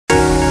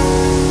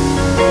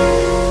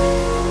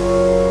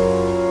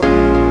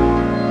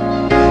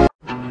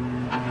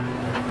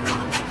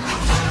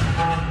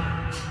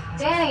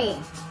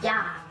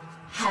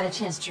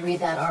chance to read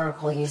that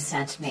article you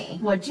sent me.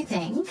 What'd you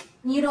think?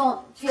 You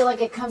don't feel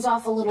like it comes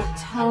off a little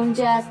tone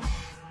deaf?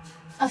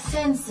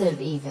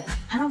 Offensive, even.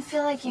 I don't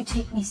feel like you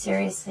take me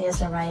seriously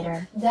as a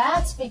writer.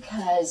 That's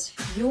because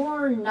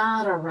you're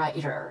not a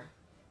writer.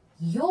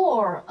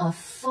 You're a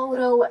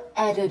photo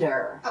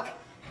editor. Okay.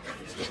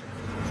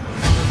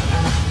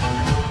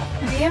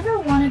 Have you ever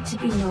wanted to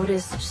be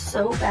noticed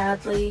so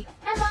badly?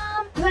 Hi,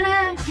 Mom. You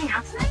wanna hang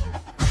out tonight?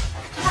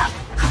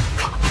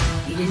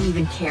 Oh. You didn't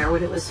even care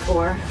what it was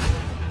for?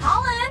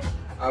 Colin!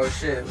 Oh,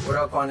 shit. What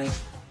up, honey?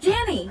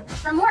 Danny,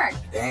 from work.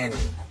 Danny.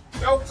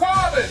 Yo,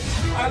 Colin!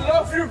 I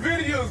love your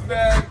videos,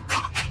 man!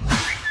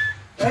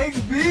 Thanks,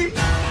 B.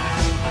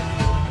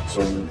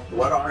 So,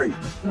 what are you?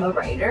 I'm a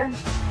writer.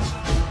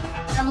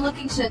 I'm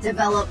looking to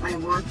develop my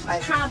work by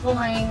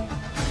traveling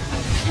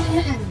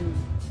and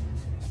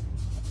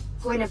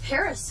going to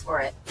Paris for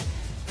it.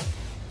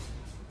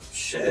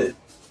 Shit.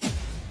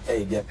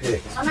 Hey, get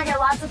pics. I'm gonna get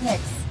lots of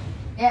pics.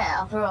 Yeah,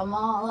 I'll throw them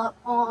all up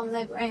on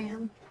the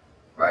gram.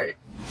 Right.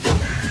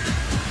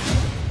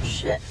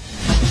 Shit.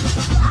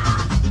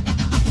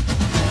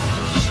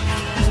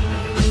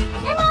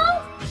 Hey,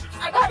 Mom!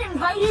 I got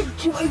invited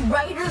to a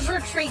writer's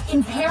retreat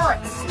in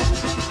Paris.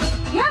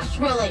 Yes,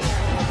 really.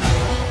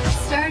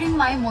 Starting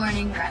my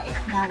morning right.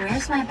 Now,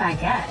 where's my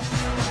baguette?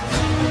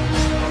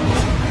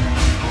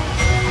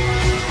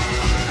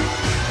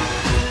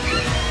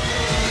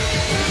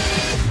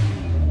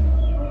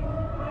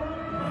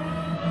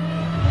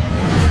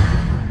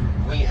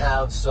 We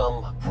have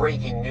some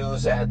breaking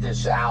news at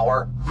this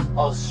hour.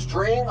 A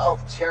string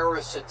of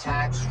terrorist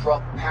attacks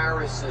struck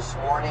Paris this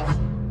morning,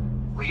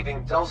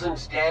 leaving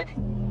dozens dead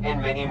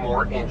and many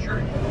more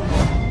injured.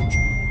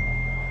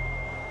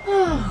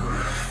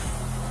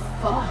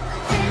 Fuck.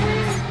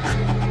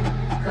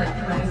 Click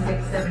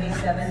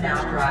 2677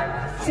 now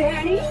drive.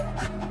 Danny?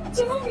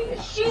 Danny,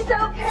 she's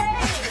okay.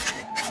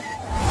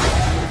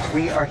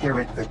 We are here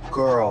with the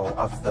girl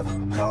of the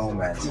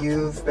moment.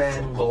 You've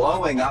been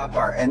blowing up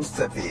our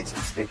Insta feed.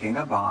 Speaking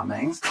of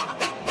bombings.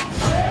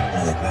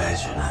 Really glad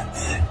you're not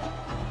dead.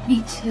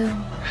 Me too.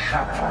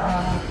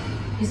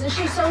 Isn't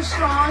she so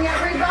strong,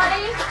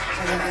 everybody?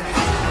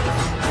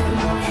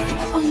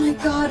 Oh my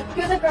god,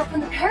 you're the girl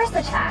from the Paris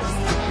attacks.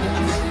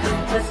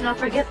 Let's not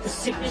forget the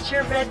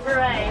signature red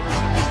beret.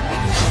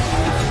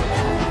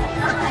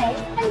 Hi,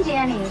 I'm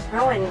Danny.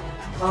 Rowan.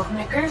 Welcome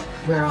to Kirk.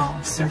 We're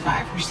all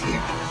survivors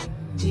here.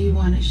 Do you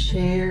want to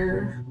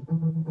share?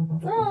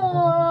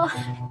 Oh.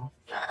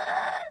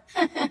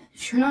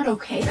 If you're not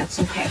okay, that's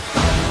okay.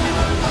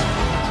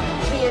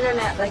 The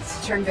internet likes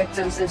to turn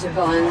victims into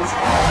villains.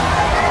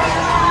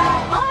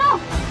 Oh,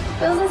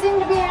 doesn't seem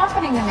to be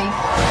happening to me.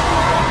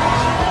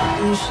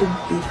 You should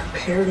be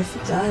prepared if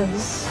it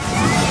does.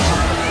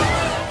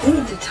 We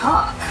need to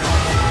talk.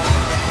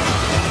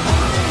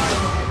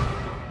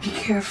 Be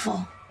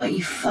careful what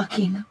you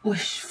fucking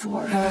wish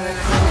for.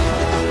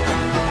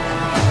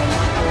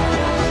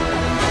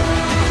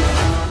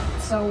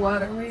 So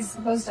what, are we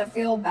supposed to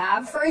feel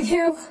bad for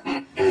you?